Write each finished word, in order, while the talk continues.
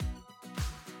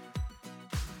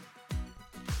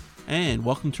and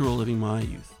welcome to Reliving My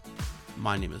Youth.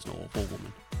 My name is Noel.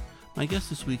 My guest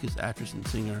this week is actress and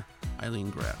singer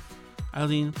Ilene Graff.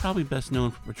 Ilene, probably best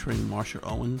known for portraying Marsha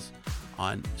Owens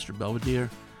on Mr. Belvedere,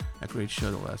 a great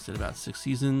show that lasted about 6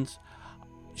 seasons.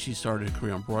 She started her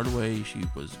career on Broadway. She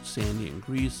was Sandy in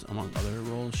Grease, among other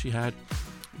roles she had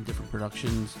in different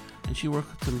productions, and she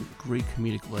worked with some great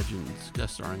comedic legends,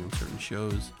 guest starring on certain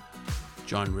shows.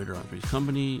 John Ritter on Three's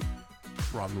Company,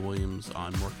 Robin Williams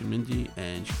on Mork and Mindy,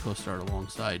 and she co-starred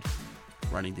alongside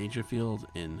Rodney Dangerfield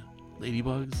in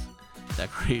Ladybugs,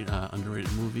 that great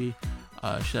underrated movie.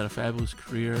 She had a fabulous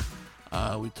career.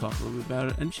 We talked a little bit about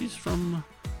it, and she's from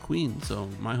Queens, so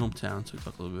my hometown, so we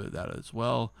talked a little bit about that as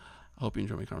well. I hope you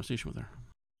enjoy my conversation with her.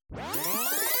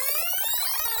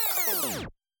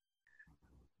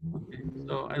 Okay,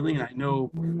 so Ilene, I know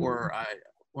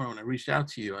when I reached out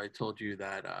to you, I told you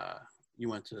that you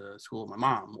went to school with my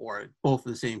mom, or both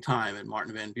at the same time, at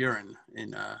Martin Van Buren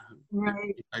in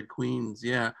Bayside, Queens.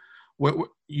 Yeah, what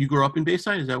you grew up in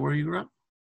Bayside? Is that where you grew up?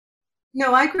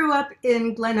 No, I grew up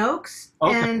in Glen Oaks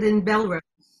and in Belrose.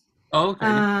 Oh,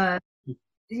 okay.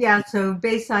 Yeah, so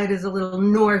Bayside is a little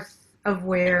north of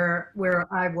where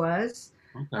I was.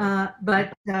 Okay.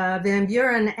 But Van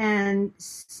Buren, and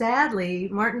sadly,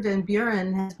 Martin Van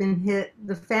Buren has been hit,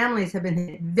 the families have been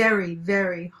hit very,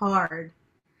 very hard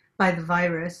by the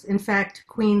virus. In fact,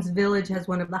 Queens Village has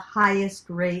one of the highest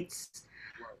rates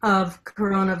of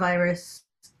coronavirus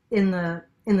in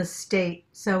the state.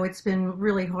 So it's been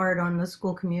really hard on the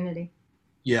school community.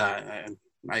 Yeah,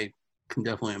 I can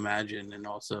definitely imagine, and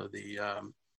also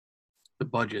the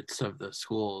budgets of the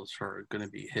schools are going to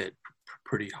be hit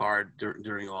pretty hard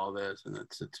during all this, and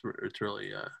it's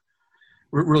really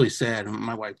really sad.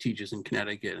 My wife teaches in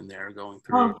Connecticut, and they're going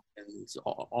through it, and it's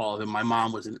all of it. My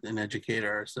mom was an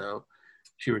educator, so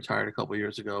she retired a couple of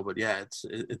years ago. But yeah,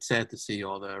 it's sad to see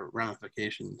all the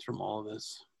ramifications from all of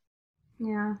this.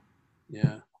 Yeah.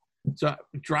 Yeah. So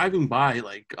driving by,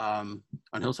 like on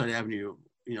Hillside Avenue,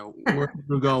 where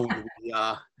we go when we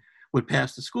would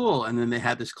pass the school, and then they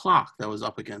had this clock that was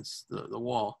up against the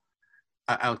wall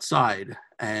outside,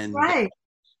 and Right.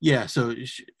 yeah, so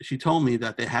she told me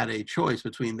that they had a choice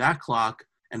between that clock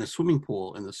and a swimming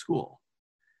pool in the school,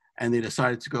 and they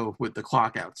decided to go with the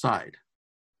clock outside.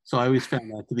 So I always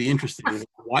found that to be interesting.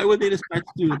 Why would they decide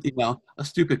to do, a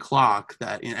stupid clock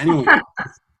that anyone can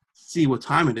see what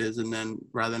time it is, and then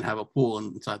rather than have a pool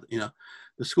inside,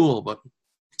 the school? But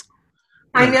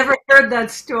I never heard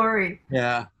that story.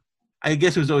 yeah, I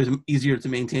guess it was always easier to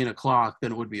maintain a clock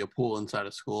than it would be a pool inside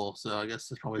a school. So I guess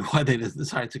that's probably why they just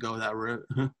decided to go that route.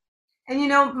 And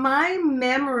my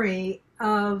memory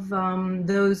of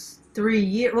those 3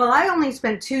 years, well, I only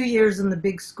spent 2 years in the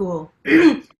big school.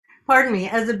 Pardon me,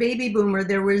 as a baby boomer,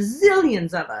 there were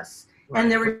zillions of us, Right.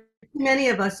 and there were many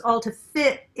of us all to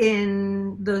fit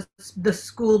in the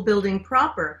school building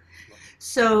proper.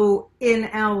 So in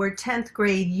our 10th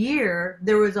grade year,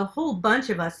 there was a whole bunch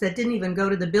of us that didn't even go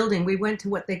to the building. We went to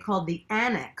what they called the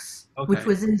annex, which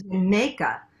was in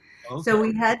Jamaica. Okay. So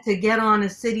we had to get on a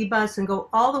city bus and go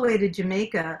all the way to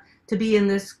Jamaica to be in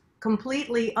this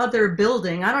completely other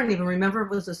building. I don't even remember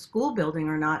if it was a school building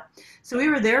or not. So we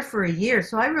were there for a year.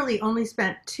 So I really only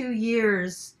spent 2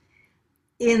 years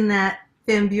in that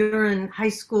Van Buren High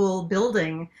School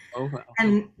building. Okay.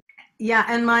 And yeah,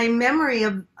 and my memory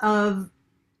of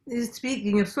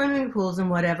speaking of swimming pools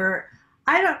and whatever,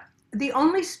 the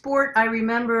only sport I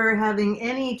remember having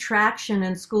any traction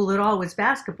in school at all was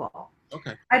basketball.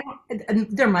 Okay.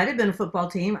 There might have been a football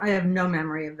team. I have no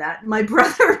memory of that. My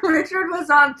brother Richard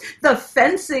was on the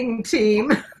fencing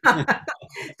team.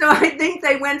 So I think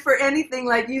they went for anything,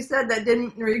 like you said, that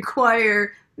didn't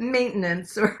require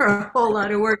maintenance or a whole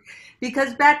lot of work.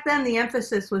 Because back then the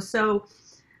emphasis was so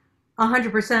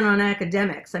 100% on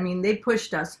academics. I mean, they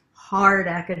pushed us hard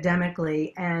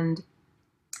academically, and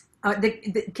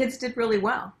the kids did really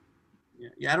well.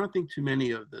 Yeah, I don't think too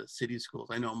many of the city schools.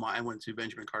 I know I went to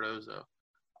Benjamin Cardozo.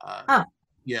 Oh.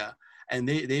 Yeah, and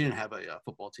they didn't have a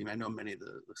football team. I know many of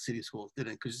the city schools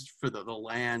didn't, because for the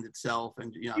land itself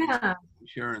and Yeah.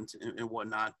 insurance and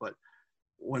whatnot. But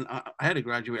when I had to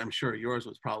graduate, I'm sure yours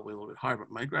was probably a little bit higher, but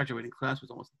my graduating class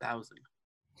was almost 1,000.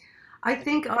 I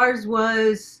think ours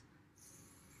was,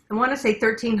 I want to say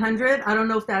 1,300. I don't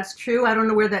know if that's true. I don't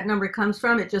know where that number comes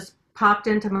from. It just popped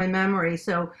into my memory.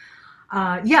 So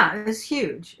yeah, it's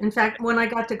huge. In fact, when I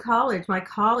got to college, my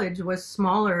college was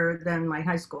smaller than my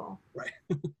high school. Right.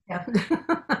 Yeah.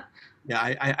 Yeah,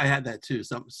 I had that too.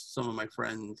 Some of my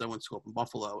friends, I went to school up in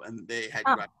Buffalo, and they had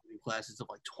Oh. graduating classes of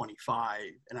like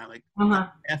 25, and I Uh-huh.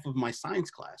 half of my science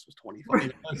class was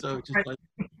 25. So it's just like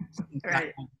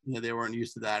Right. Yeah, they weren't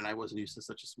used to that, and I wasn't used to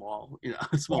such a small,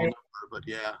 small Right. number. But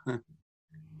yeah,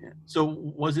 yeah. So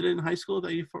was it in high school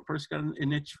that you first got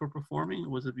an itch for performing? Or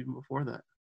was it even before that?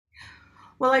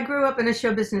 Well, I grew up in a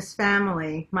show business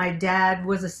family. My dad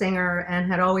was a singer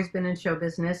and had always been in show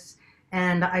business.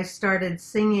 And I started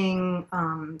singing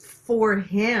for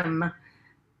him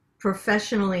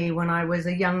professionally when I was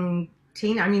a young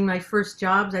teen. I mean, my first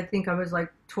jobs, I think I was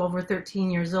like 12 or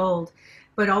 13 years old,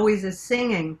 but always as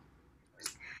singing.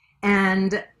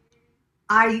 And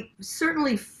I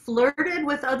certainly flirted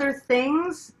with other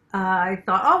things. I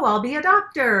thought, oh, I'll be a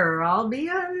doctor. I'll be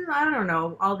I don't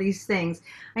know, all these things.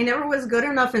 I never was good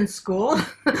enough in school.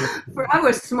 I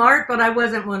was smart, but I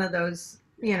wasn't one of those,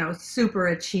 super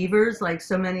achievers like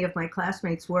so many of my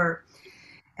classmates were.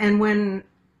 And when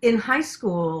in high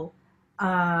school,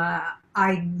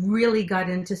 I really got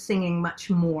into singing much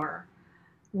more.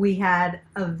 We had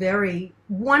a very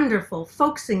wonderful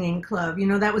folk singing club.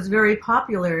 That was very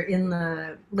popular in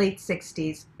the late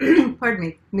 60s.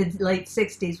 Pardon me, late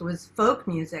 60s was folk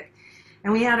music.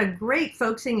 And we had a great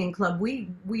folk singing club.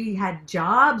 We had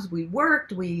jobs, we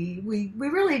worked, we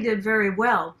really did very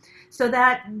well. So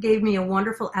that gave me a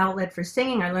wonderful outlet for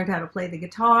singing. I learned how to play the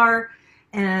guitar.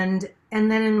 And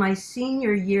then in my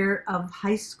senior year of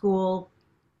high school,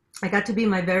 I got to be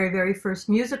my very, very first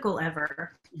musical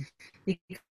ever.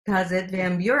 Because at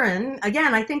Van Buren,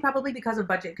 again, I think probably because of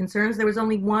budget concerns, there was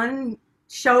only one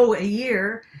show a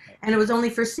year, and it was only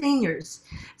for seniors.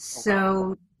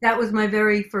 So that was my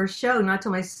very first show, not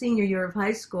till my senior year of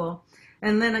high school.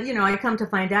 And then, I come to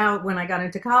find out when I got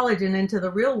into college and into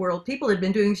the real world, people had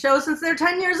been doing shows since they're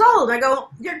 10 years old. I go,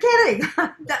 you're kidding.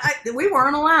 We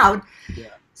weren't allowed. Yeah.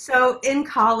 So in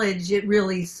college, it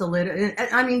really solidified.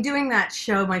 I mean, doing that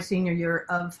show my senior year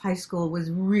of high school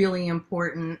was really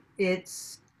important. It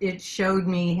showed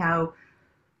me how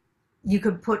you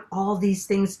could put all these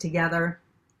things together,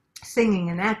 singing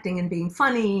and acting and being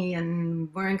funny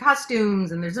and wearing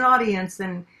costumes, and there's an audience,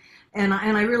 and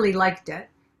I really liked it.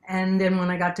 And then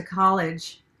when I got to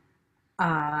college,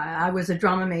 I was a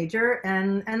drama major,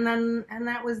 and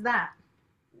that was that.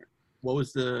 What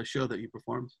was the show that you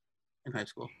performed in high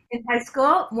school? In high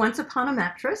school, Once Upon a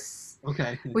Mattress.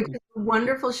 Okay. Which is a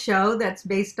wonderful show that's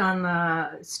based on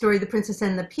the story The Princess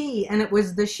and the Pea, and it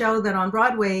was the show that on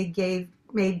Broadway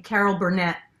made Carol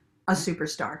Burnett a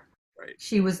superstar. Right.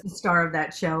 She was the star of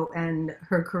that show, and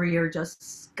her career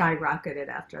just skyrocketed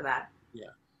after that. Yeah.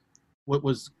 What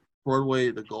was Broadway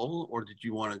the goal, or did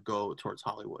you want to go towards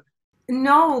Hollywood?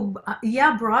 No,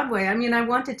 yeah, Broadway. I mean, I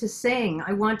wanted to sing.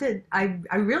 I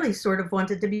really sort of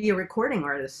wanted to be a recording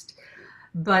artist,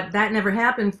 but that never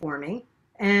happened for me.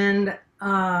 And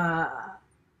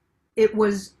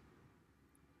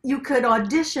you could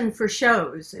audition for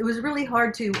shows. It was really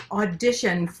hard to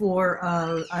audition for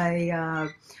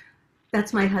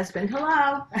that's my husband.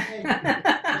 Hello.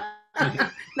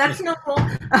 That's Noel.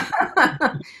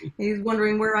 He's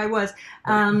wondering where I was.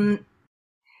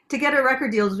 To get a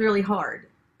record deal is really hard.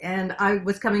 And I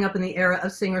was coming up in the era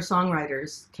of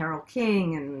singer-songwriters, Carole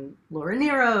King and Laura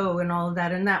Nyro and all of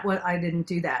that. And I didn't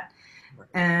do that. Right.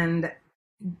 And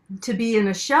to be in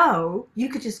a show, you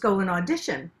could just go and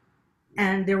audition.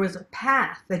 And there was a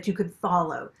path that you could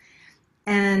follow.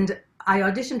 And I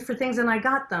auditioned for things and I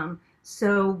got them.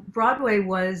 So Broadway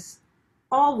was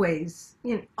always,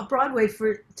 Broadway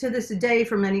to this day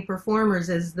for many performers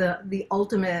is the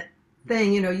ultimate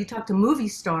thing. You talk to movie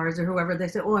stars or whoever, they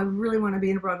say, oh, I really want to be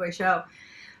in a Broadway show.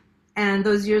 And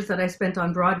those years that I spent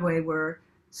on Broadway were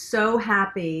so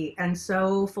happy and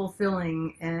so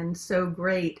fulfilling and so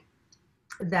great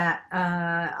that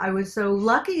I was so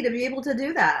lucky to be able to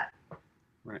do that.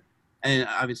 Right. And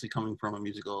obviously coming from a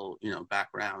musical,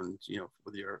 background,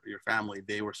 with your family,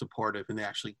 they were supportive and they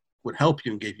actually would help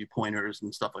you and gave you pointers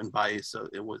and stuff and advice. So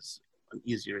it was an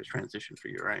easier transition for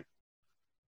you, right?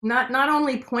 Not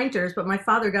only pointers, but my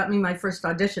father got me my first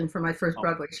audition for my first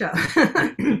Broadway show.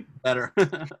 Better.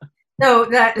 So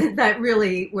that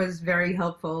really was very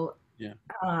helpful. Yeah.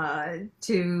 I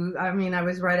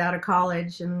was right out of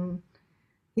college, and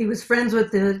he was friends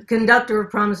with the conductor of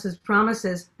Promises,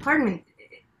 Promises. Pardon me.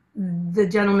 The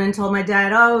gentleman told my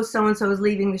dad, oh, so-and-so is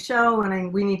leaving the show,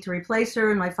 and we need to replace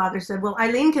her. And my father said, well,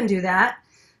 Ilene can do that.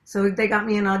 So they got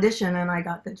me an audition, and I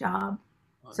got the job.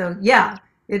 So, yeah.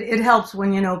 It helps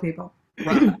when you know people.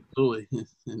 Right, absolutely.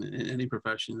 In any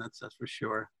profession, that's for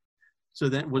sure. So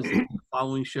that was the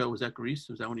following show. Was that Grease?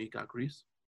 Was that when you got Grease?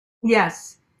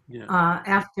 Yes. Yeah.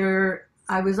 After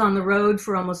I was on the road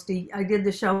for I did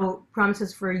the show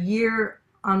Promises for a year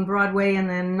on Broadway and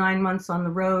then 9 months on the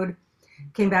road.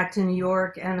 came back to New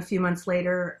York, and a few months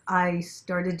later, I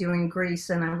started doing Grease,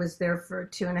 and I was there for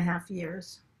 2.5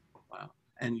 years. Wow.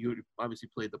 And you obviously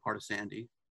played the part of Sandy,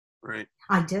 right?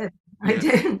 I did. I Yeah.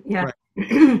 did. Yeah.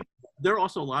 Right. There are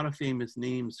also a lot of famous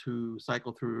names who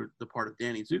cycle through the part of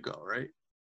Danny Zuko, right?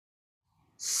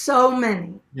 So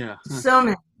many. Yeah.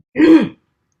 So many.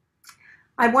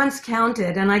 I once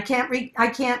counted, and I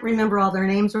can't remember all their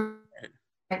names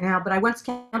right now, but I once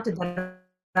counted that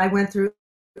I went through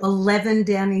 11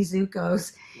 Danny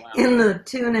Zuko's Wow. in the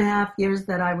 2.5 years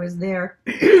that I was there,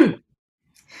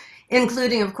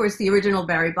 including, of course, the original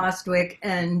Barry Bostwick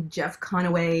and Jeff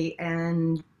Conaway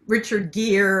and Richard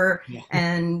Gere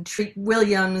and Treat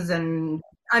Williams, and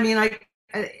I mean,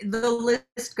 the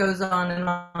list goes on and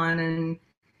on, and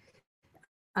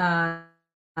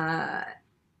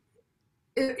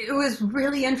it was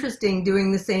really interesting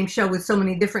doing the same show with so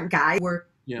many different guys who were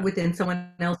within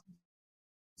someone else's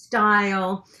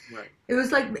style. Right. It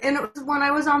was like, and it was when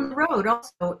I was on the road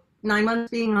also, 9 months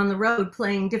being on the road,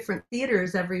 playing different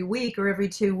theaters every week or every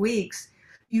 2 weeks,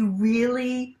 you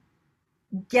really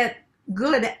get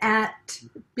good at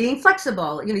being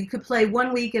flexible. You know, you could play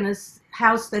 1 week in a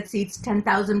house that seats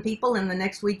 10,000 people, and the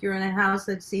next week you're in a house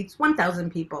that seats 1,000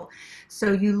 people.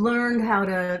 So you learned how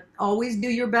to always do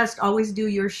your best, always do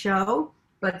your show,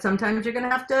 but sometimes you're going to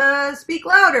have to speak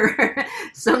louder.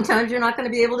 Sometimes you're not going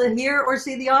to be able to hear or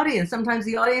see the audience. Sometimes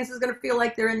the audience is going to feel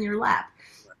like they're in your lap.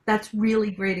 That's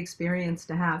really great experience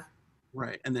to have.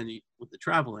 Right. And then with the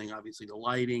traveling, obviously the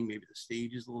lighting, maybe the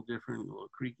stage is a little different, a little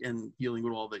creak, and dealing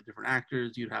with all the different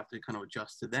actors, you'd have to kind of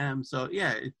adjust to them. So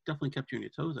yeah, it definitely kept you on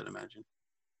your toes, I'd imagine.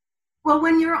 Well,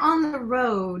 when you're on the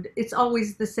road, it's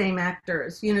always the same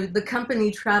actors. You know, the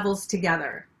company travels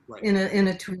together in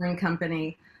a touring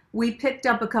company. We picked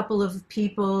up a couple of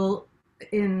people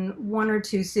in 1 or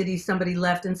 2 cities. Somebody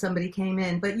left and somebody came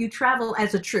in, but you travel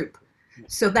as a troupe.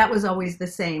 So that was always the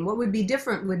same. What would be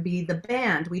different would be the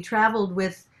band. We traveled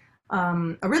with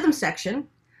a rhythm section,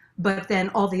 but then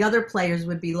all the other players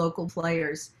would be local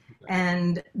players,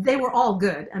 and they were all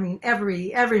good. I mean,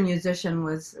 every musician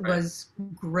was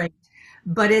great,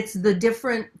 but it's the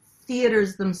different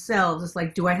theaters themselves. It's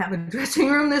like, do I have a dressing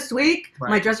room this week?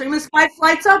 My dressing room is 5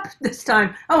 flights up this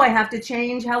time. Oh, I have to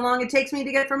change how long it takes me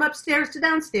to get from upstairs to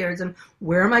downstairs, and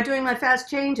where am I doing my fast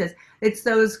changes? It's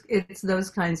those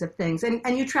kinds of things.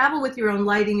 And you travel with your own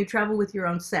lighting, you travel with your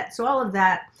own set. So all of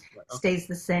that stays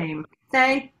the same.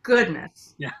 Thank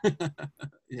goodness. Yeah.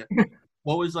 Yeah.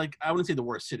 What was, like, I wouldn't say the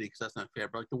worst city because that's not fair,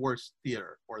 but like the worst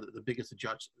theater or the biggest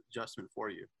adjustment for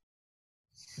you?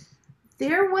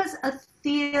 There was a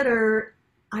theater,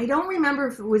 I don't remember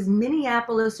if it was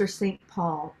Minneapolis or St.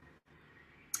 Paul.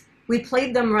 We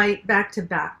played them right back to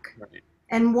back. Right.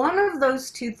 And one of those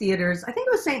 2 theaters, I think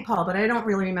it was St. Paul, but I don't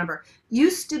really remember,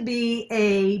 used to be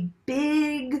a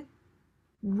big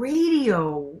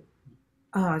radio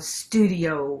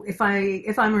studio, if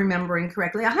I'm remembering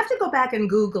correctly. I have to go back and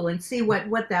Google and see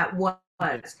what that was.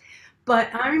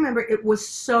 But I remember it was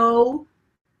so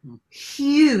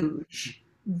huge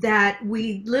that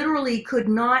we literally could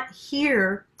not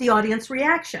hear the audience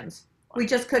reactions. We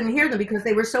just couldn't hear them because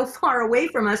they were so far away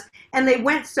from us and they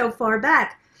went so far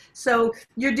back. So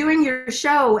you're doing your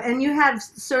show and you have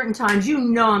certain times, you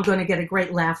know, I'm going to get a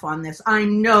great laugh on this. I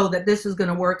know that this is going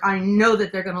to work. I know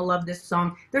that they're going to love this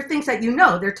song. They're things that you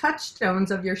know, they're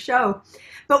touchstones of your show.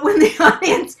 But when the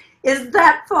audience is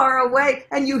that far away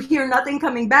and you hear nothing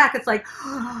coming back, it's like,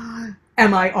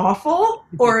 am I awful?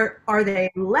 Or are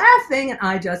they laughing and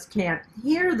I just can't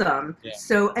hear them? Yeah.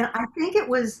 So, and I think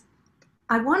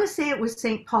I want to say it was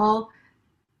St. Paul,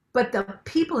 but the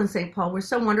people in St. Paul were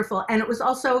so wonderful. And it was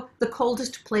also the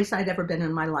coldest place I'd ever been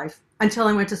in my life until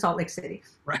I went to Salt Lake City.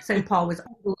 Right. St. Paul was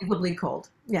unbelievably cold.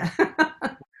 Yeah.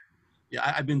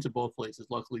 Yeah, I've been to both places,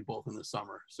 luckily both in the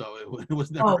summer. So it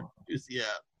was never, yeah.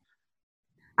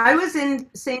 I was in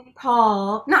St.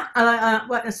 Paul,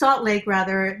 Salt Lake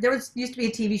rather. There used to be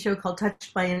a TV show called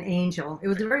Touched by an Angel. It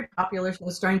was a very popular show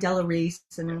starring Della Reese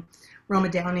and Roma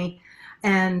Downey.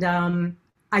 And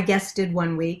I guested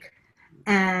 1 week.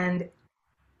 And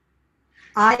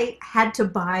I had to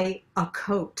buy a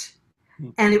coat.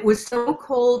 And it was so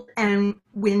cold and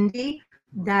windy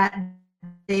that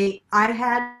they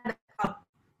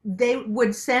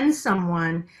would send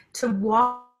someone to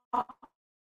walk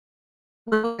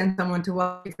you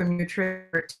from your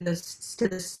trailer to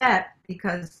the set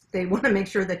because they want to make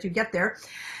sure that you get there.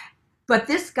 But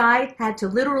this guy had to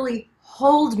literally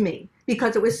hold me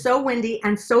because it was so windy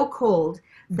and so cold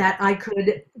that I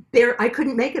could bear. I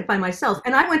couldn't make it by myself.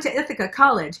 And I went to Ithaca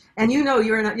College, and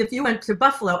if you went to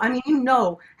Buffalo, I mean, you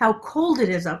know how cold it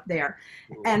is up there.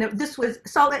 And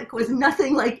Salt Lake was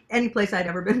nothing like any place I'd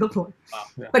ever been before. Wow.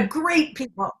 Yeah. But great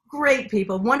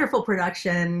people, wonderful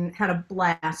production, had a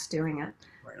blast doing it.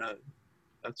 Right.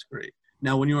 That's great.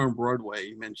 Now, when you were on Broadway,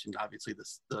 you mentioned obviously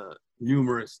the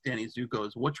numerous Danny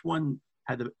Zuko's. Which one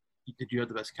did you have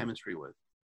the best chemistry with?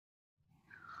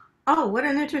 Oh, what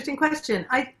an interesting question.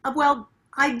 I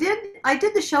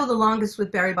did the show the longest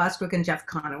with Barry Bostwick and Jeff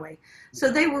Conaway.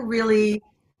 So they were really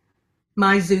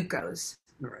my Zuko's.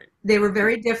 Right. They were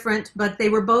very different, but they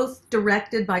were both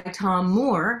directed by Tom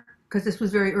Moore, because this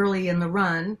was very early in the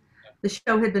run. The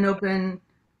show had been open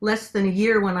less than a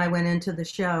year when I went into the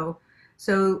show.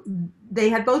 So they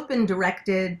had both been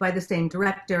directed by the same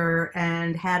director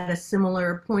and had a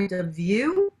similar point of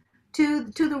view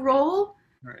to the role.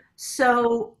 Right.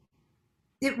 So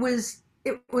it was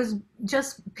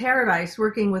just paradise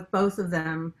working with both of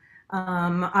them.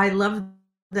 I loved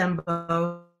them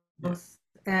both,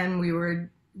 and we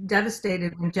were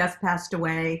devastated when Jeff passed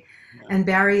away. Yeah. And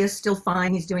Barry is still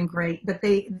fine; he's doing great. But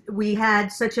we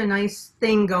had such a nice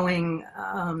thing going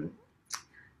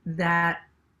that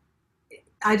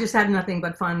I just had nothing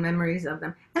but fond memories of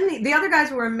them. And the other guys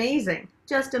were amazing,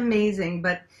 just amazing.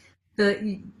 But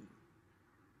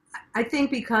I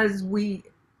think because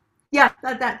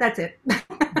that's it.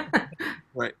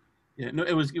 Right. Yeah. No,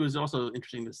 it was also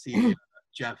interesting to see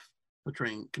Jeff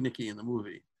portraying Kinnicky in the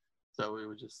movie. So it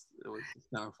was just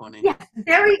kind of funny. Yeah,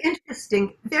 very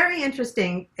interesting. Very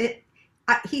interesting.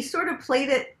 He sort of played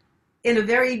it in a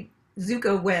very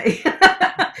Zuko way.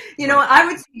 I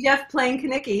would see Jeff playing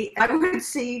Kinnicky. I would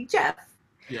see Jeff.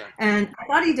 Yeah. And I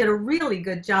thought he did a really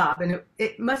good job. And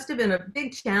it must have been a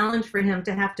big challenge for him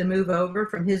to have to move over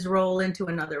from his role into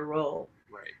another role.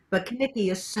 Right. But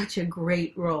Kinnicky is such a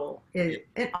great role. And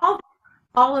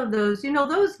all of those,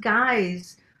 those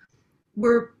guys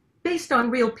were based on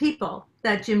real people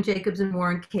that Jim Jacobs and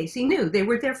Warren Casey knew. They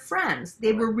were their friends.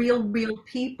 They were real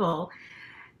people.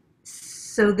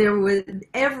 So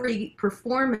every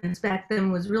performance back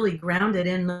then was really grounded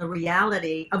in the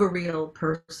reality of a real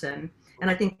person. And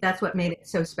I think that's what made it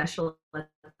so special at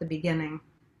the beginning.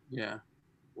 Yeah.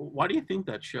 Why do you think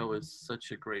that show is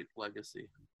such a great legacy?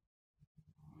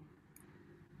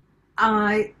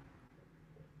 I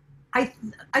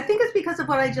think it's because of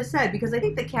what I just said, because I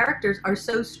think the characters are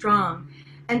so strong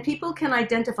and people can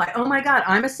identify, oh my God,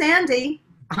 I'm a Sandy,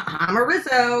 I'm a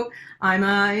Rizzo, I'm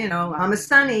a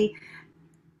Sonny.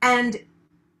 And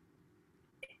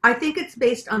I think it's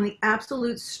based on the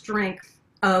absolute strength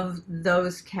of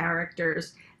those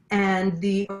characters, and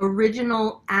the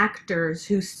original actors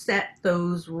who set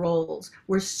those roles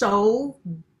were so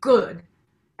good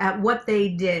at what they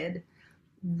did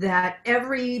that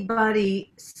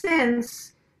everybody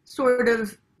since sort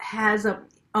of has a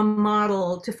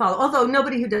model to follow. Although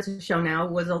nobody who does the show now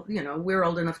we're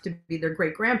old enough to be their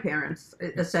great grandparents,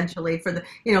 essentially, for the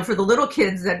little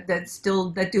kids that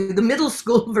do the middle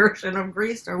school version of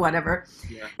Grease or whatever.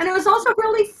 Yeah. And it was also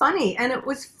really funny, and it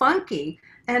was funky,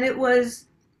 and it was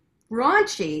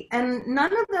raunchy, and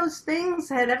none of those things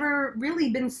had ever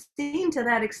really been seen to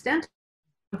that extent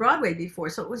on Broadway before.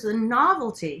 So it was a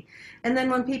novelty. And then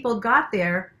when people got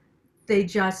there, they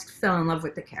just fell in love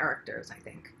with the characters, I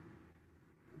think.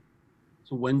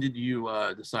 So when did you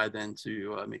decide then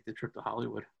to make the trip to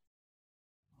Hollywood?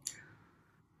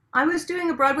 I was doing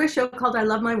a Broadway show called I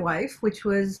Love My Wife, which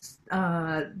was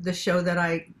the show that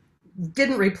I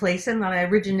didn't replace him, that I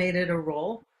originated a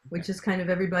role, which is kind of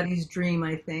everybody's dream,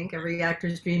 I think. Every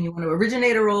actor's dream, you want to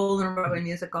originate a role in a Broadway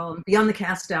musical and be on the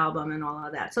cast album and all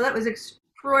of that. So that was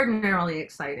extraordinarily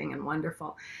exciting and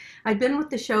wonderful. I'd been with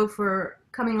the show for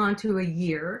coming on to a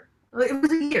year. It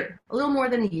was a year, a little more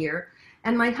than a year.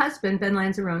 And my husband, Ben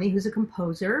Lanzarone, who's a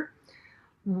composer,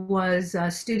 was a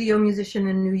studio musician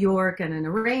in New York and an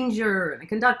arranger and a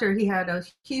conductor. He had a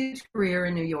huge career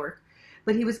in New York,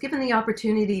 but he was given the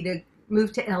opportunity to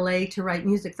move to LA to write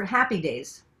music for Happy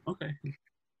Days. Okay.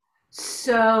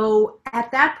 So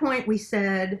at that point we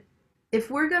said,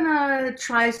 if we're gonna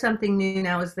try something new,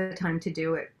 now is the time to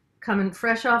do it. Coming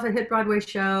fresh off a hit Broadway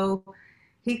show,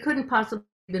 he couldn't possibly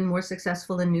been more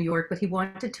successful in New York, but he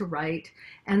wanted to write.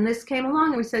 And this came along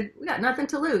and we said, we got nothing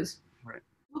to lose. Right.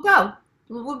 We'll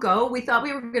go. We thought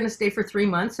we were going to stay for 3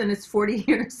 months, and it's 40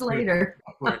 years later.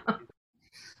 Right.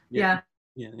 Yeah.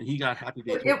 Yeah, and he got Happy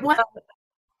Days. It was.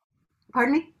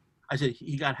 Pardon me? I said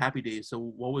he got Happy Days. So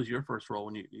what was your first role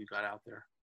when you got out there?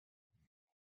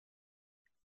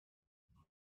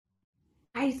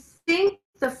 I think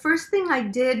the first thing I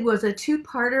did was a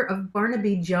 2-parter of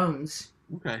Barnaby Jones.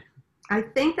 Okay. I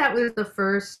think that was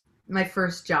my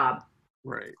first job.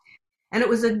 Right. And it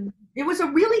was a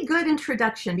really good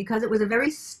introduction because it was a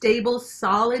very stable,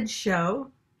 solid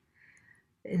show.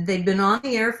 They'd been on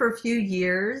the air for a few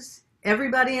years.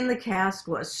 Everybody in the cast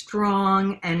was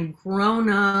strong and grown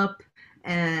up,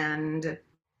 and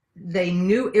they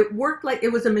knew it worked like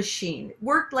it was a machine. It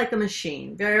worked like a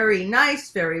machine. Very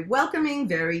nice, very welcoming,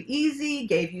 very easy,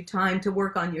 gave you time to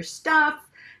work on your stuff,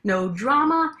 no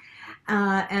drama.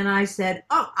 And I said,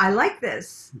 "Oh, I like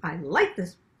this. I like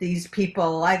these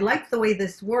people. I like the way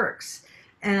this works."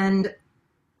 And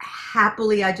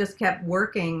happily, I just kept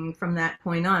working from that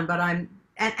point on. But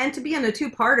and to be in a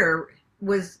two-parter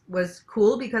was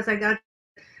cool because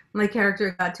my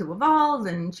character got to evolve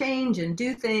and change and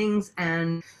do things,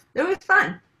 and it was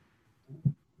fun.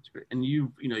 That's great. And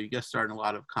you guest starred in a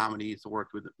lot of comedies,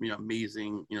 worked with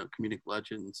amazing comedic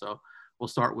legends. So we'll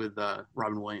start with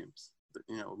Robin Williams.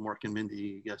 Mork and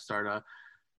Mindy guest starred.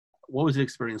 What was the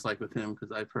experience like with him?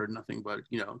 Because I've heard nothing but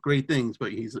great things,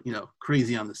 but he's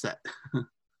crazy on the set.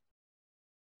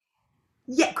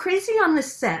 Yeah, crazy on the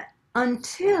set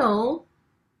until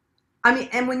I mean,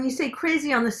 and when you say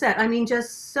crazy on the set, I mean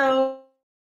just so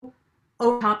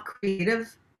over top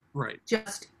creative, Right.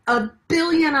 just a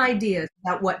billion ideas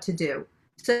about what to do.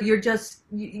 So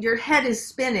your head is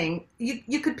spinning.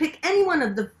 You could pick any one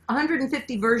of the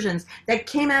 150 versions that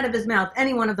came out of his mouth.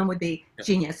 Any one of them would be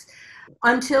genius.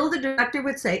 Until the director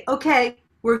would say, "Okay,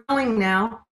 we're going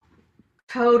now."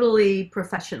 Totally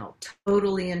professional,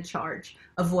 totally in charge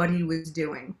of what he was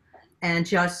doing, and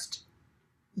just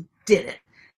did it.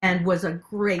 And was a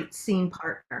great scene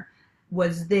partner.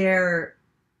 Was there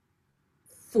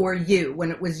for you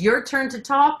when it was your turn to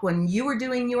talk, when you were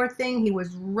doing your thing. He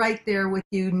was right there with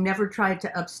you, never tried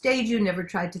to upstage you, never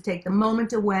tried to take the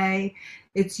moment away.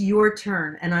 It's your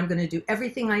turn, and I'm going to do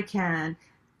everything I can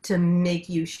to make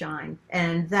you shine.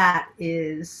 And that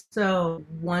is so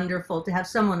wonderful to have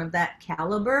someone of that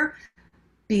caliber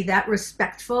be that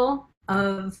respectful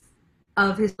of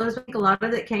his. I think a lot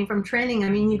of it came from training. I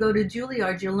mean, you go to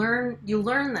Juilliard, you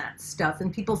learn that stuff,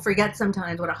 and people forget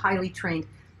sometimes what a highly trained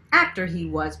actor he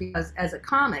was, because as a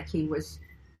comic he was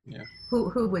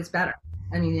who was better.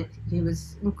 I mean, he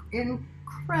was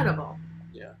incredible.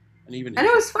 Yeah. And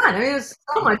it was fun. I mean, it was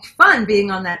so much fun being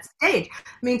on that stage.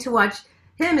 I mean, to watch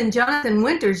him and Jonathan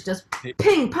Winters just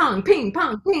ping pong, ping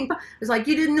pong, ping pong. It was like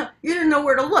you didn't know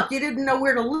where to look. You didn't know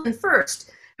where to listen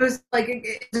first. It was like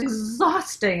it's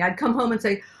exhausting. I'd come home and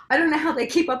say, "I don't know how they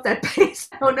keep up that pace.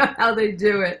 I don't know how they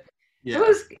do it." Yeah.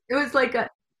 It was like a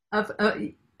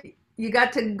you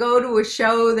got to go to a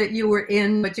show that you were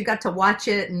in, but you got to watch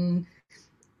it, and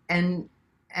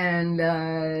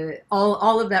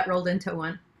all of that rolled into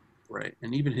one. Right,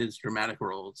 and even his dramatic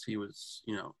roles, he was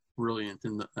brilliant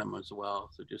in them as well.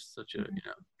 So just such a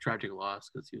tragic loss,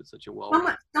 because he was such a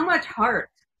so much heart.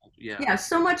 Yeah,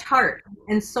 so much heart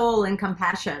and soul and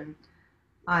compassion.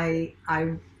 I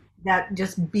that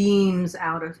just beams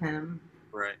out of him.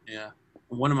 Right. Yeah.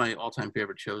 One of my all-time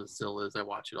favorite shows still is, I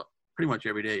watch it pretty much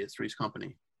every day, is Three's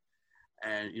Company.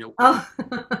 And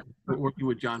working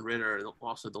with John Ritter,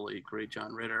 also the late great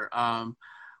John Ritter.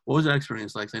 What was that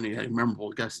experience like? I know you had a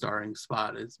memorable guest starring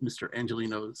spot as Mr.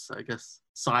 Angelino's, I guess,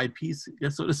 side piece, I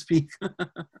guess, so to speak.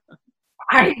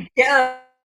 I guess.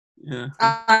 Yeah.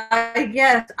 I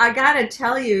guess. I gotta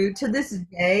tell you, to this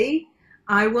day,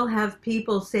 I will have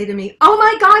people say to me, "Oh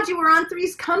my God, you were on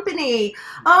Three's Company."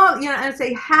 Oh, and I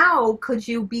say, "How could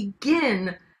you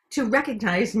begin to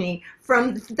recognize me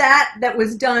from that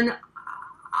was done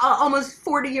almost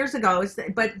 40 years ago?"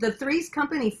 But the Three's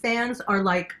Company fans are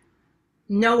like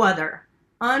no other.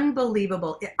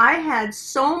 Unbelievable. I had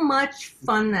so much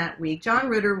fun that week. John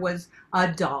Ritter was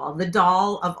a doll, the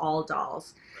doll of all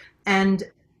dolls. And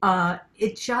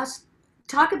it just,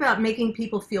 talk about making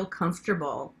people feel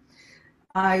comfortable.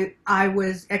 I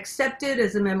was accepted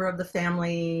as a member of the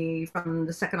family from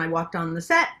the second I walked on the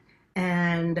set,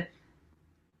 and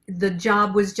the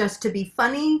job was just to be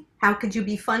funny. How could you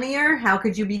be funnier? How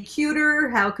could you be cuter?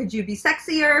 How could you be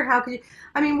sexier? How could you?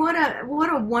 I mean, what a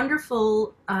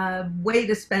way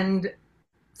to spend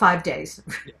 5 days,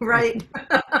 right?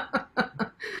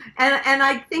 and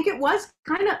I think it was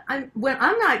kind of. When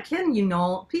I'm not kidding you,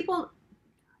 Noel, people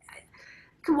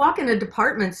can walk in a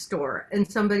department store and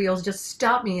somebody will just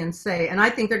stop me and say, and I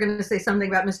think they're going to say something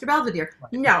about Mr. Belvedere.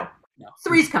 No.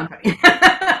 Three's Company.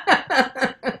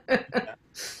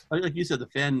 Like you said, the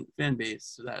fan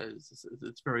base, that is,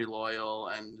 it's very loyal,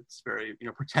 and it's very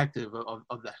protective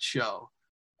of that show.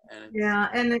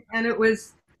 And and it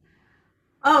was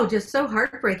just so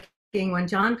heartbreaking when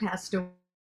John passed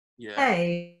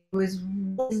away. was,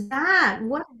 what is that?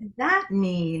 What does that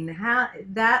mean? How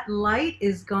that light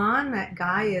is gone? That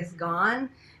guy is gone.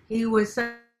 He was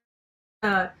a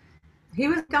he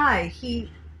was a guy. He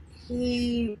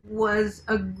was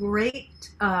a great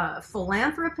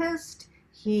philanthropist.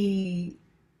 His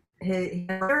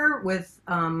brother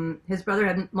his brother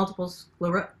had multiple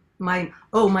sclerosis. My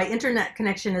internet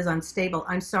connection is unstable.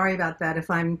 I'm sorry about that if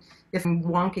I'm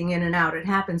wonking in and out. It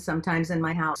happens sometimes in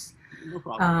my house. No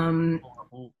problem. Um,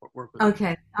 We'll work with it.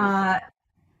 okay. And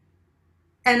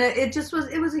it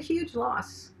was a huge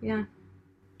loss. Yeah.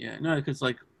 Yeah, no, because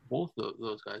like both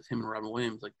those guys, him and Robin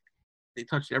Williams, like they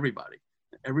touched everybody.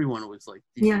 Everyone was like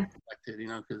deeply Yeah. affected,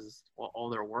 because all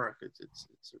their work, it's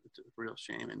a real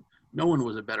shame, and no one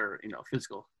was a better,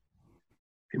 physical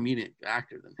comedic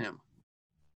actor than him.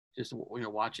 Just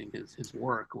watching his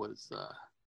work was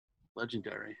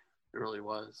legendary. It really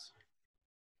was.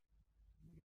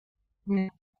 Yeah.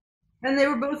 And they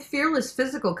were both fearless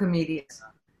physical comedians.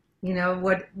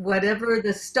 Whatever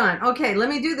the stunt. Okay, let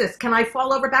me do this. Can I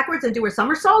fall over backwards and do a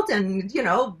somersault and,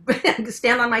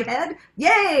 stand on my head?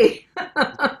 Yay!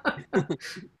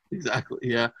 Exactly.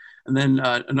 Yeah. And then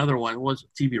another one, it was a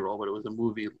TV role, but it was a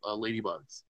movie,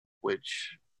 Ladybugs,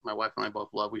 which my wife and I both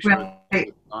love. We showed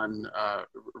it on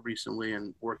recently,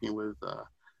 and working with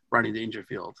Rodney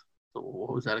Dangerfield. So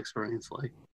what was that experience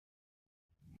like?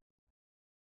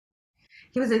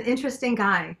 He was an interesting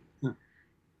guy. Hmm.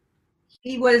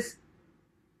 He was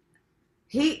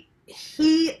he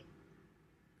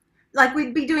like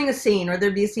we'd be doing a scene, or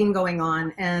there'd be a scene going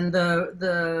on, and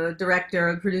the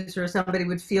director, the producer, or somebody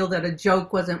would feel that a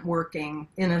joke wasn't working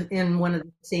in one of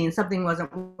the scenes. Something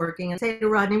wasn't working, and say to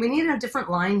Rodney, "We need a different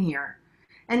line here,"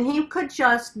 and he could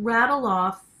just rattle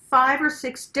off 5 or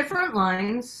 6 different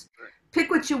lines. Pick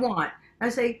what you want. I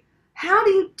say, "How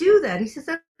do you do that?" He says,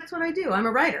 "That's what I do. I'm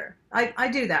a writer. I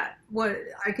do that. What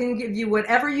I can give you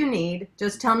whatever you need.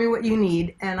 Just tell me what you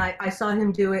need." And I saw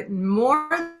him do it more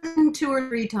than 2 or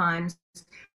 3 times,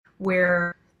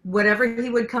 where whatever he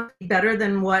would come better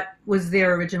than what was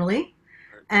there originally,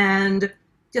 and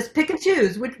just pick and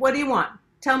choose. What do you want?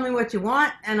 Tell me what you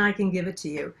want, and I can give it to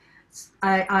you.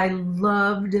 I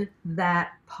loved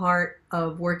that part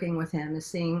of working with him, is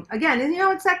seeing again, and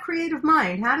it's that creative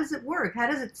mind. How does it work? How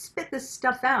does it spit this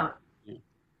stuff out?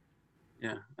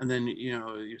 Yeah. And then,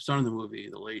 your son in the movie,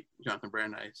 the late Jonathan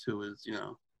Brandis, who was,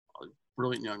 a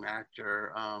brilliant young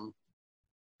actor.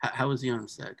 How was he on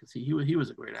set? Because he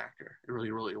was a great actor. It really,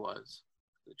 really was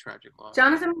a tragic loss.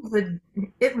 Jonathan was a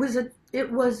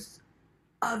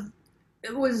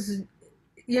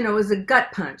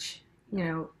gut punch.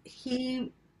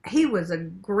 He was a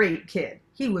great kid.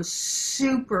 He was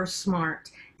super smart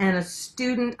and a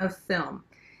student of film.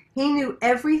 He knew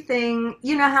everything.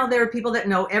 You know how there are people that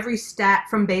know every stat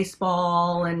from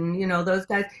baseball and, those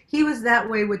guys. He was that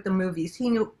way with the movies. He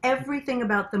knew everything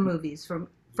about the movies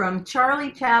from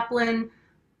Charlie Chaplin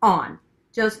on.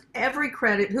 Just every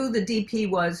credit, who the DP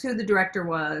was, who the director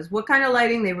was, what kind of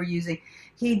lighting they were using.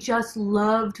 He just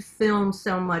loved film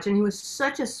so much, and he was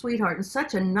such a sweetheart and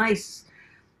such a nice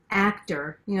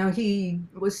actor. He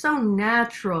was so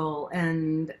natural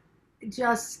and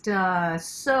just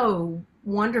so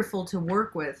wonderful to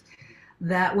work with,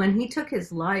 that when he took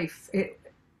his life,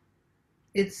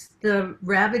 it's the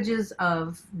ravages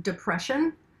of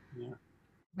depression. Yeah.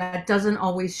 That doesn't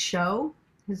always show.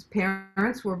 His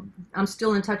parents were, I'm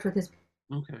still in touch with his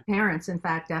parents, in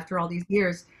fact, after all these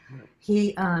years. Right.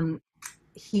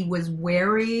 He was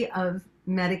wary of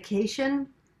medication.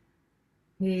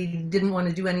 He didn't want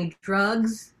to do any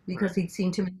drugs because he'd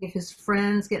seen too many of his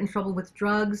friends get in trouble with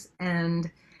drugs.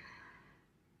 And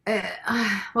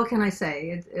what can I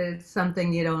say? It's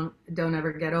something you don't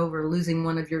ever get over, losing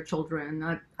one of your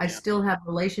children. I still have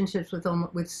relationships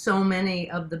with so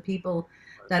many of the people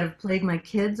that have played my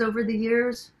kids over the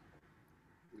years.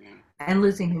 Yeah. And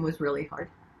losing him was really hard.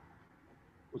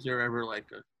 Was there ever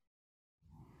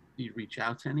did you reach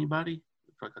out to anybody?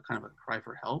 Like a kind of a cry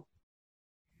for help?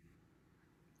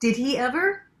 Did he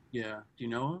ever? Yeah. Do you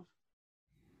know of?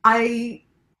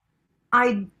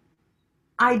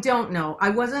 I don't know. I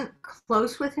wasn't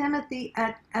close with him at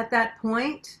that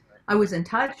point. I was in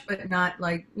touch, but not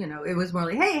it was more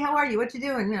like, "Hey, how are you? What you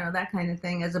doing?" That kind of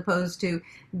thing, as opposed to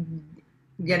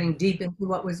getting deep into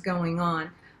what was going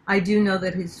on. I do know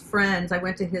that his friends, I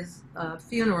went to his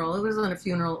funeral. It wasn't a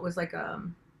funeral. It was like a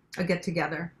get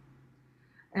together.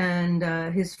 And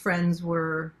his friends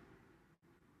were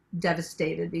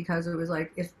devastated, because it was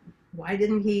like, why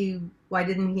didn't he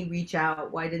reach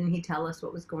out? Why didn't he tell us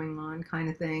what was going on, kind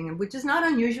of thing, which is not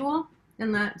unusual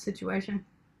in that situation.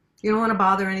 You don't want to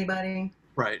bother anybody.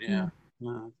 Right. Yeah.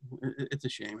 Yeah, it's a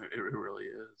shame. It really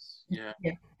is. Yeah.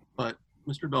 Yeah. But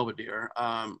Mr. Belvedere,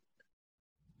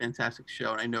 fantastic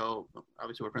show. And I know,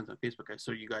 obviously, we're friends on Facebook. I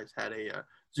saw you guys had a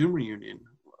Zoom reunion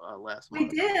last We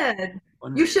month. did. You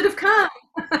Fundraiser. should have come.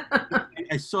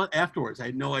 I saw it afterwards. I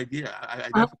had no idea. I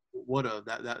definitely would have.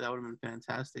 That would have been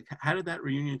fantastic. How did that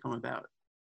reunion come about?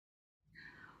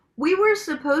 We were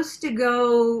supposed to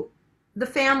go, the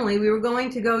family, we were going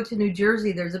to go to New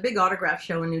Jersey. There's a big autograph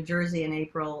show in New Jersey in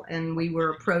April, and we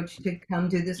were approached to come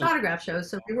do this autograph show.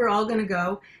 So we were all going to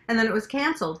go, and then it was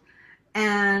canceled.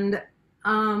 And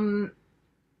um,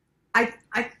 I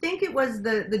think it was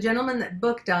the gentleman that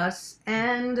booked us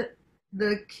and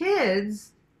the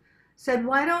kids said,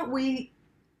 why don't we,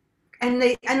 and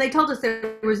they told us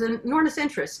there was an enormous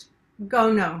interest.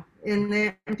 Go no.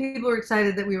 And people were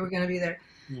excited that we were going to be there.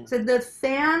 Yeah. So the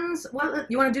fans, well,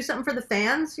 you want to do something for the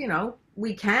fans? You know,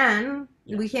 we can.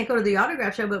 Yeah. We can't go to the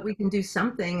autograph show, but we can do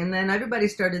something. And then everybody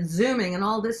started Zooming, and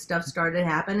all this stuff started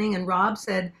happening. And Rob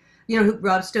said, you know,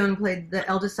 Rob Stone played the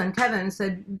eldest son, Kevin,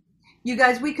 said, you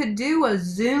guys, we could do a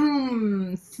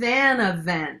Zoom fan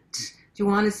event. Do you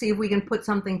want to see if we can put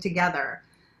something together?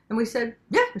 And we said,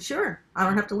 yeah, sure. I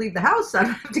don't have to leave the house. I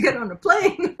don't have to get on a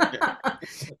plane.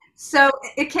 So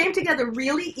it came together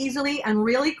really easily and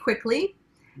really quickly.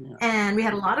 Yeah. And we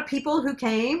had a lot of people who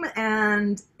came,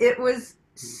 and it was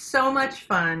so much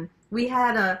fun. We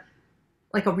had a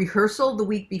rehearsal the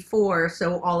week before,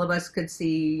 so all of us could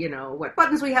see, you know, what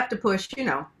buttons we have to push, you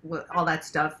know, all that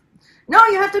stuff. No,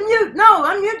 you have to mute. No,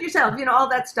 unmute yourself. You know, all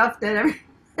that stuff that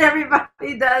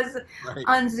everybody does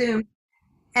on Zoom.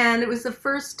 And it was the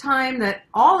first time that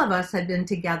all of us had been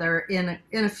together in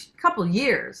a couple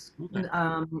years. Okay.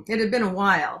 It had been a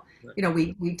while. Right. You know,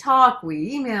 we talk,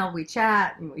 we email, we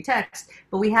chat, and we text,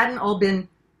 but we hadn't all been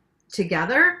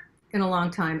together in a long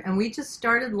time. And we just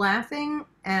started laughing,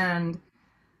 and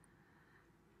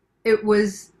it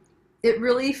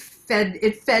really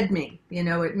fed me. You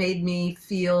know, it made me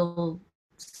feel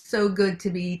so good to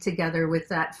be together with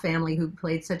that family who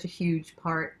played such a huge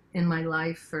part in my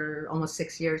life for almost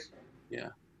 6 years. Yeah.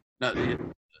 No, the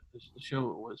show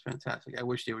was fantastic. I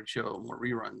wish they would show more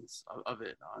reruns of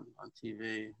it on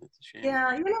TV. It's a shame.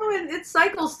 Yeah, you know, it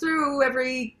cycles through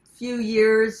every few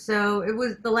years. So it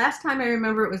was, the last time I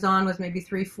remember it was on was maybe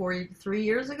 3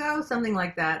 years ago, something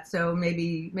like that. So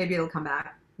maybe it'll come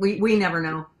back. We never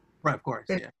know. Right, of course.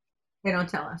 They don't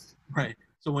tell us. Right.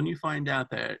 So when you find out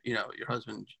that, you know, your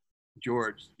husband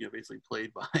George, you know, basically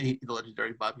played by the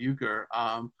legendary Bob Uecker,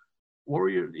 what were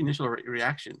your initial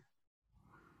reaction?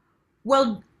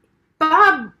 Well,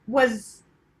 Bob was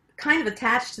kind of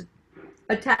attached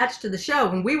to the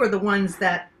show, and we were the ones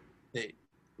that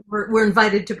were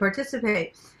invited to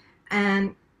participate.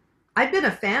 And I've been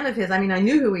a fan of his. I mean, I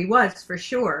knew who he was for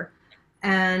sure,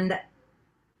 and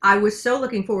I was so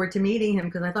looking forward to meeting him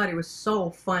because I thought he was so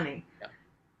funny. Yeah.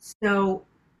 So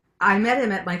I met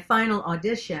him at my final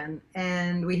audition,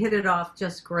 and we hit it off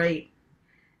just great.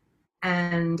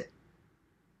 And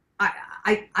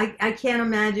I can't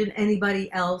imagine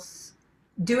anybody else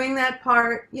doing that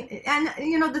part. And,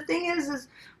 you know, the thing is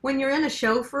when you're in a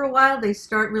show for a while, they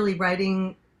start really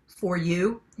writing for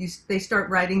you. They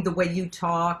start writing the way you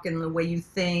talk and the way you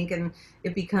think, and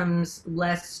it becomes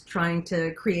less trying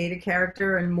to create a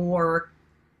character and more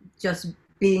just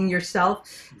being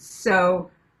yourself.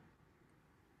 So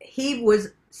he was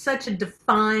such a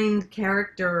defined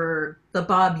character. The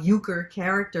Bob Uecker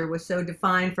character was so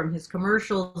defined from his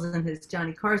commercials and his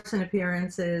Johnny Carson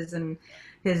appearances and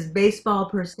his baseball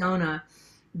persona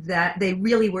that they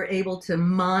really were able to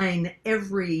mine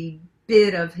every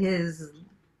bit of his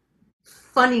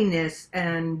funniness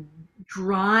and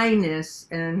dryness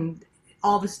and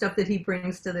all the stuff that he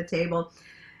brings to the table.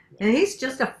 And he's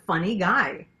just a funny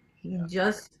guy. He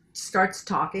just starts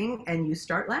talking and you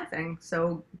start laughing.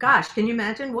 So gosh, can you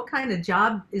imagine what kind of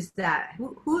job is that?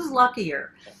 Who's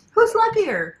luckier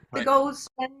to go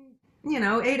spend, you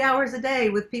know, 8 hours a day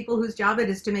with people whose job it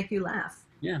is to make you laugh?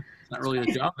 Yeah, it's not really a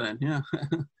job then. Yeah.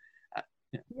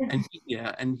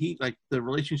 And he like the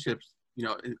relationships, you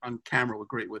know, on camera were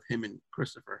great with him and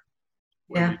Christopher.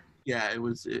 It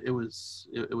was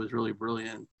really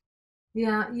brilliant.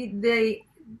 Yeah,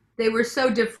 they were so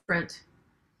different.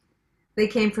 They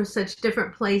came from such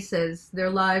different places. Their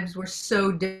lives were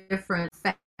so different.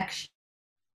 Affection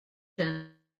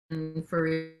for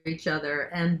each other.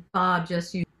 And Bob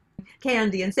just used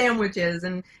candy and sandwiches,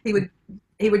 and he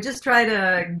would just try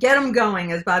to get them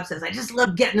going, as Bob says. I just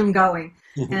love getting them going.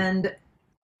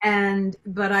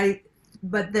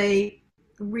 But they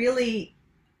really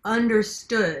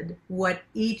understood what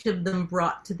each of them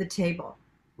brought to the table.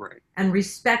 Right. and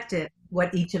respected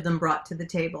what each of them brought to the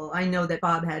table. I know that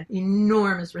Bob had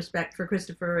enormous respect for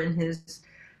Christopher and his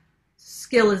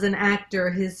skill as an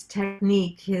actor, his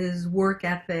technique, his work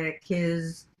ethic,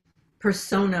 his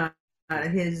persona,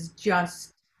 his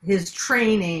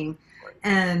training, Right.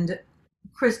 and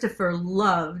Christopher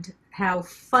loved how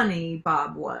funny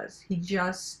Bob was.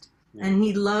 And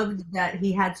he loved that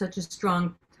he had such a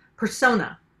strong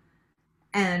persona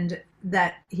and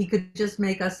that he could just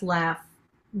make us laugh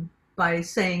by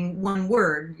saying one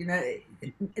word.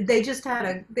 They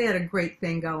had a great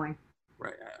thing going.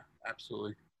 Right.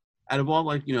 Absolutely. Out of all,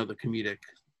 like, the comedic,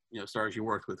 stars you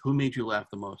worked with, who made you laugh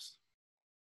the most?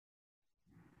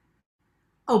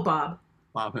 Oh, Bob.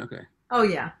 Bob. Okay. Oh,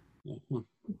 yeah, Yeah.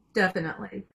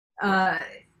 definitely.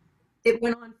 It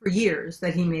went on for years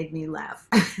that he made me laugh.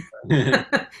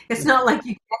 It's not like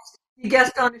you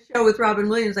guessed on a show with Robin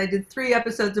Williams. I did 3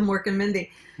 episodes of Mork and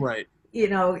Mindy. Right.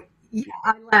 Yeah,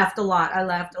 I laughed a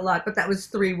lot. But that was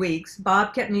 3 weeks.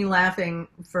 Bob kept me laughing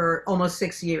for almost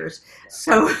 6 years.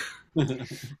 So I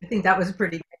think that was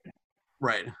pretty good.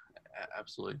 Right.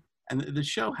 Absolutely. And the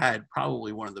show had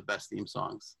probably one of the best theme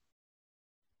songs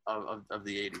of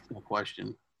the 80s, no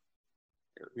question.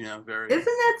 Very. Isn't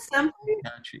that something?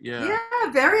 Catchy. Yeah.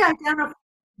 Yeah, very identifiable.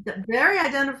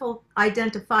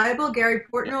 Gary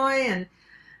Portnoy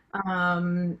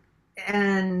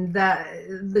and that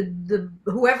the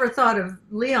whoever thought of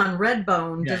Leon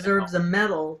Redbone deserves a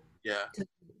medal. Yeah.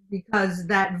 Because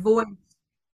that voice,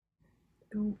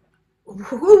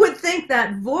 who would think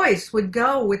that voice would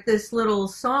go with this little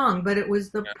song? But it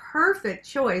was the perfect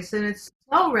choice, and it's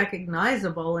so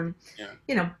recognizable, and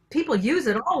people use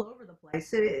it all over the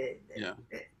place.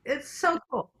 It's so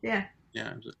cool. Yeah.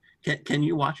 Yeah. Can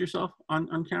you watch yourself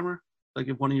on camera? Like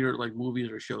if one of your like movies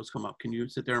or shows come up, can you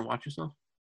sit there and watch yourself?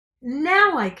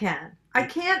 Now I can. I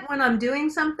can't when I'm doing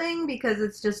something because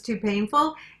it's just too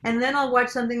painful. And then I'll watch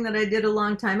something that I did a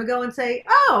long time ago and say,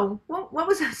 oh, what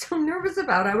was I so nervous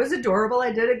about? I was adorable.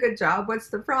 I did a good job. What's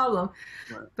the problem?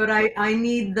 Right. But I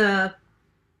need the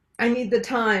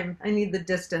time. I need the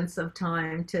distance of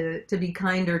time to be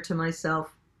kinder to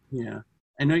myself. Yeah.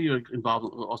 I know you're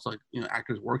involved in also, like,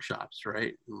 actors workshops,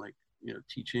 right? And like,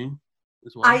 teaching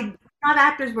as well. Not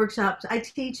actors workshops. I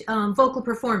teach vocal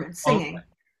performance, singing. Okay.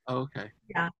 Oh, okay.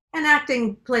 Yeah. And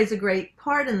acting plays a great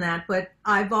part in that, but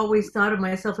I've always thought of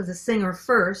myself as a singer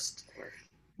first,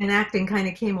 and acting kind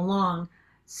of came along.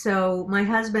 So my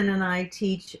husband and I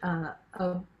teach a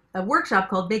workshop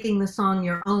called Making the Song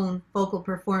Your Own, vocal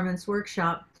performance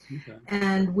workshop. Okay.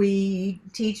 And we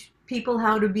teach people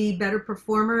how to be better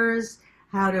performers,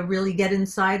 how to really get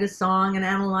inside a song and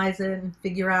analyze it and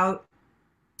figure out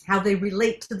how they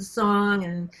relate to the song.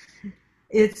 And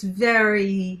it's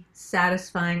very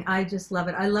satisfying. I just love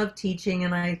it. I love teaching,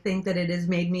 and I think that it has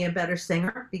made me a better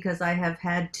singer because I have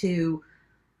had to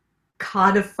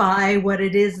codify what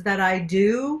it is that I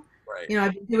do. Right.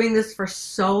 I've been doing this for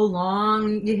so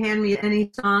long. You hand me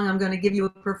any song, I'm going to give you a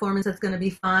performance that's going to be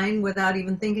fine without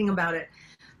even thinking about it.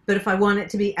 But if I want it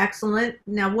to be excellent,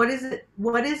 now what is it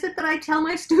that I tell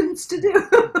my students to do?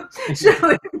 So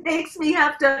it makes me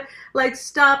have to like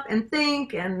stop and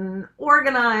think and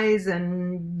organize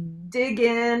and dig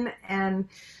in, and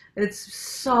it's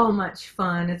so much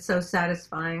fun. It's so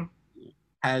satisfying.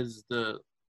 Has the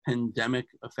pandemic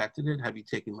affected it? Have you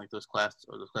taken like those classes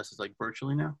like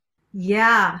virtually now?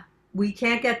 Yeah, we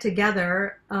can't get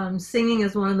together. Singing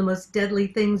is one of the most deadly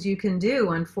things you can do,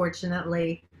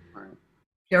 unfortunately.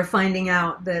 They're finding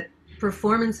out that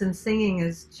performance and singing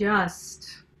is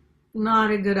just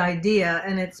not a good idea,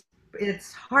 and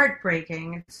it's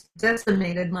heartbreaking. It's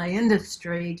decimated my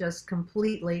industry just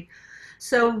completely.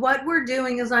 So what we're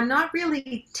doing is I'm not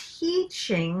really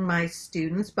teaching my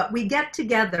students, but we get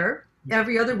together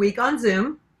every other week on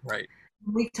Zoom. Right.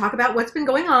 We talk about what's been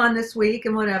going on this week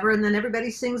and whatever, and then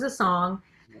everybody sings a song.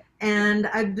 And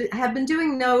I have been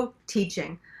doing no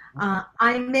teaching.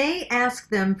 I may ask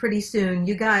them pretty soon,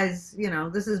 you guys,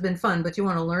 this has been fun, but you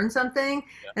want to learn something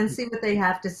and see what they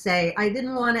have to say. I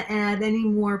didn't want to add any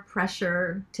more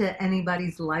pressure to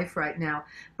anybody's life right now.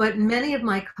 But many of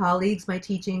my colleagues, my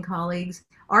teaching colleagues,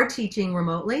 are teaching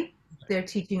remotely. They're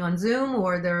teaching on Zoom,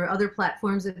 or there are other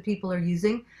platforms that people are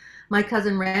using. My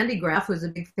cousin Randy Graff, who's a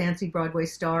big fancy Broadway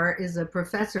star, is a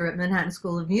professor at Manhattan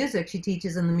School of Music. She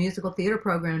teaches in the musical theater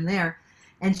program there.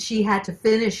 And she had to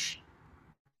finish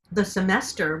the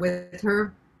semester with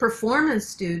her performance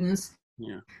students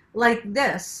like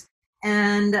this.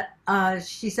 And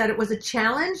she said it was a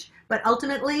challenge, but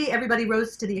ultimately everybody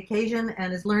rose to the occasion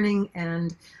and is learning,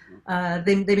 and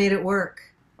they made it work.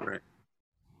 Right.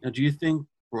 Now, do you think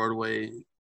Broadway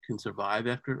can survive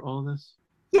after all of this?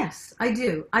 Yes, I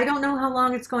do. I don't know how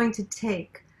long it's going to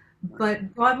take, Right.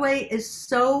 but Broadway is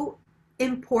so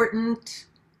important.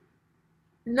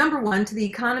 Number one, to the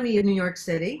economy of New York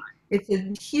City. It's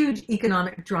a huge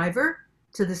economic driver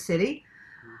to the city.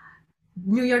 Mhm.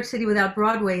 New York City without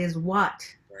Broadway is what?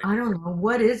 Right. I don't know.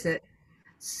 What is it?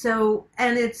 So,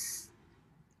 and it's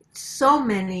so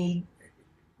many,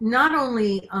 not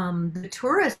only the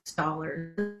tourist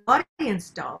dollars, the audience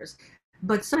dollars,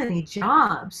 but so many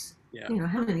jobs. Yeah. You know,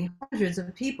 how many hundreds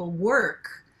of people work,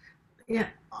 yeah,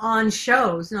 on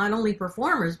shows, not only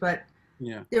performers, but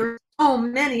Yeah. there are so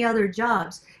many other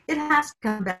jobs. It has to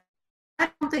come back.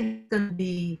 I don't think it's going to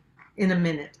be in a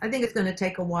minute. I think it's going to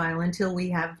take a while until we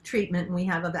have treatment and we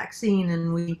have a vaccine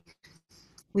and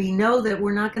we know that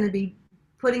we're not going to be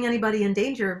putting anybody in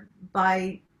danger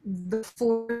by the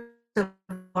force of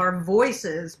our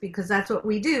voices, because that's what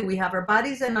we do. We have our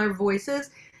bodies and our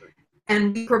voices,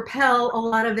 and we propel a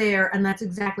lot of air, and that's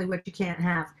exactly what you can't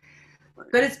have. Right.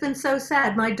 But it's been so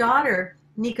sad. My daughter,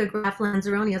 Nika Graff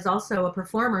Lanzaroni, is also a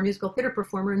performer, a musical theater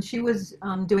performer, and she was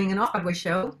doing an off-Broadway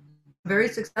show, very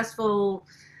successful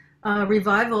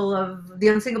revival of The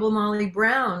Unsingable Molly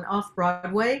Brown off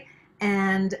Broadway.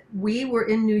 And we were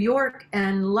in New York,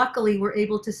 and luckily were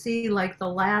able to see like the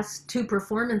last two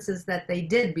performances that they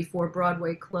did before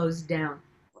Broadway closed down.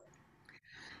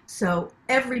 So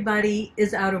everybody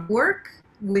is out of work,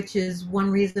 which is one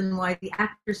reason why the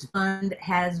Actors Fund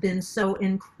has been so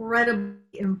incredibly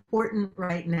important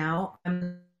right now. I'm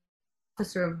the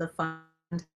officer of the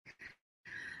fund.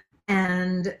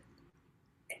 And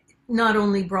not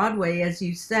only Broadway, as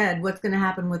you said, what's going to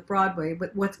happen with Broadway,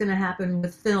 but what's going to happen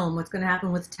with film, what's going to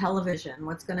happen with television,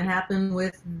 what's going to happen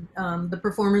with the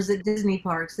performers at Disney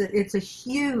parks. It's a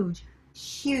huge,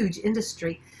 huge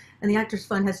industry. And the Actors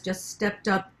Fund has just stepped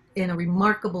up in a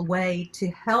remarkable way to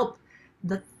help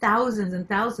the thousands and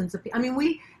thousands of people. I mean,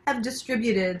 we have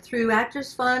distributed through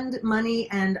Actors Fund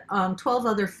money and 12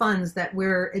 other funds that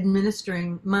we're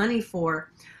administering money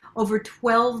for, over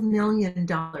 $12 million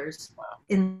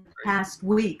in the past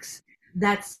weeks.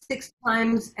 That's 6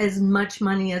 times as much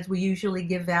money as we usually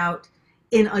give out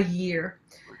in a year.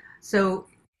 So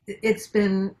it's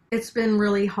been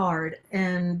really hard,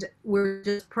 and we're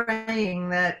just praying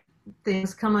that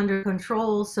things come under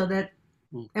control so that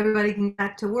everybody can get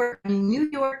back to work. I mean, New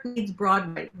York needs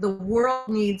Broadway. The world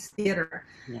needs theater.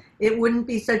 Yeah. It wouldn't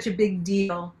be such a big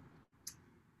deal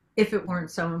if it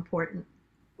weren't so important.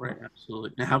 Right.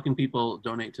 Absolutely. Now, how can people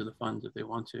donate to the funds if they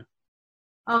want to?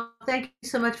 Oh, thank you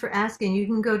so much for asking. You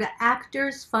can go to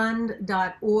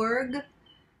actorsfund.org,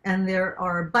 and there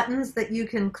are buttons that you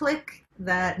can click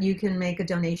that you can make a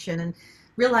donation. And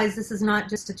realize this is not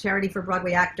just a charity for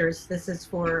Broadway actors. This is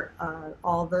for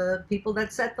all the people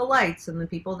that set the lights, and the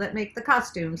people that make the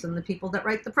costumes, and the people that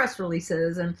write the press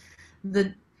releases. And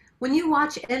when you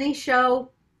watch any show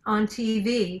on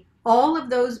TV, all of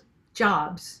those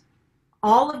jobs,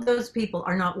 all of those people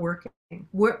are not working.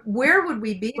 Where would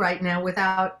we be right now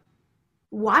without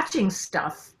watching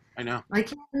stuff? I know. I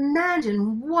can't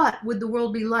imagine what would the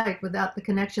world be like without the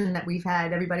connection that we've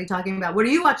had. Everybody talking about, what are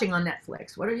you watching on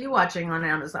Netflix? What are you watching on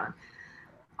Amazon?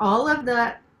 All of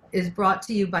that is brought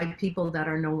to you by people that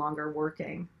are no longer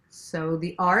working. So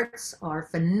the arts are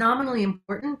phenomenally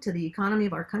important to the economy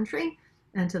of our country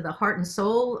and to the heart and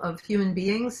soul of human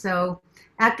beings. So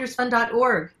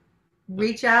actorsfund.org.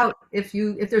 Reach out if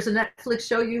there's a Netflix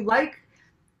show you like.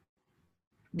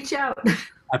 Reach out.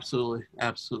 Absolutely,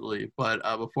 absolutely. But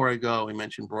before I go, we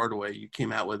mentioned Broadway. You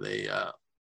came out with a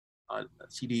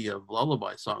CD of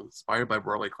lullaby songs inspired by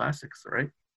Broadway classics, right?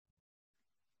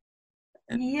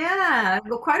 Yeah,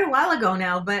 well, quite a while ago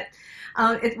now, but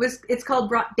it's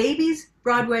called Babies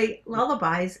Broadway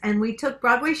Lullabies, and we took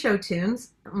Broadway show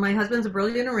tunes. My husband's a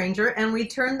brilliant arranger, and we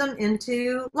turned them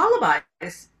into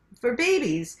lullabies for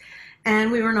babies.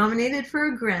 And we were nominated for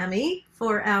a Grammy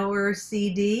for our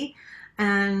CD,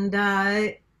 and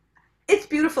it's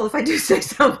beautiful, if I do say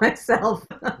so myself.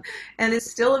 And it's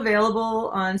still available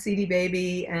on CD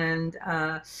Baby, and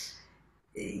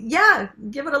yeah,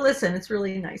 give it a listen. It's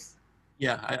really nice.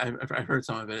 Yeah, I've heard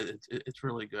some of it. It's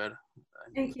really good.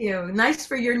 Thank you. Nice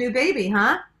for your new baby,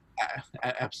 huh?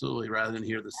 Absolutely. Rather than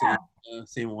hear the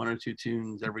same one or two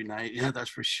tunes every night, yeah,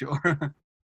 that's for sure.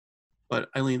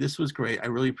 But Ilene, this was great. I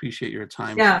really appreciate your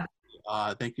time. Yeah.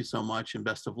 Thank you so much, and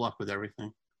best of luck with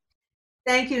everything.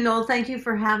 Thank you, Noel. Thank you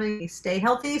for having me. Stay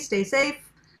healthy, stay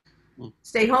safe,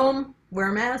 stay home, wear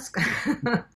a mask.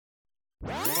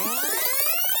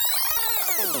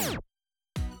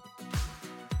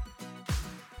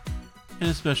 And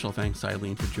a special thanks to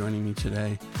Ilene for joining me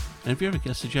today. And if you have a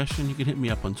guest suggestion, you can hit me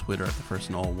up on Twitter at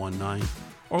 @thefirstnoel19,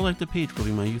 or like the page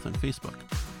Growing My Youth on Facebook.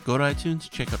 Go to iTunes,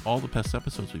 check out all the past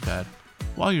episodes we've had.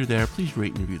 While you're there, please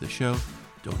rate and review the show.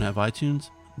 Don't have iTunes?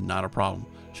 Not a problem.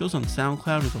 Show's on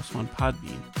SoundCloud, is also on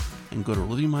Podbean. And go to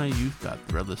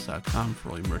livingmyyouth.threadless.com for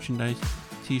all your merchandise,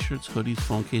 t-shirts, hoodies,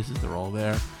 phone cases, they're all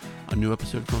there. A new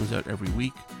episode comes out every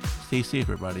week. Stay safe,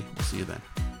 everybody. We'll see you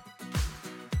then.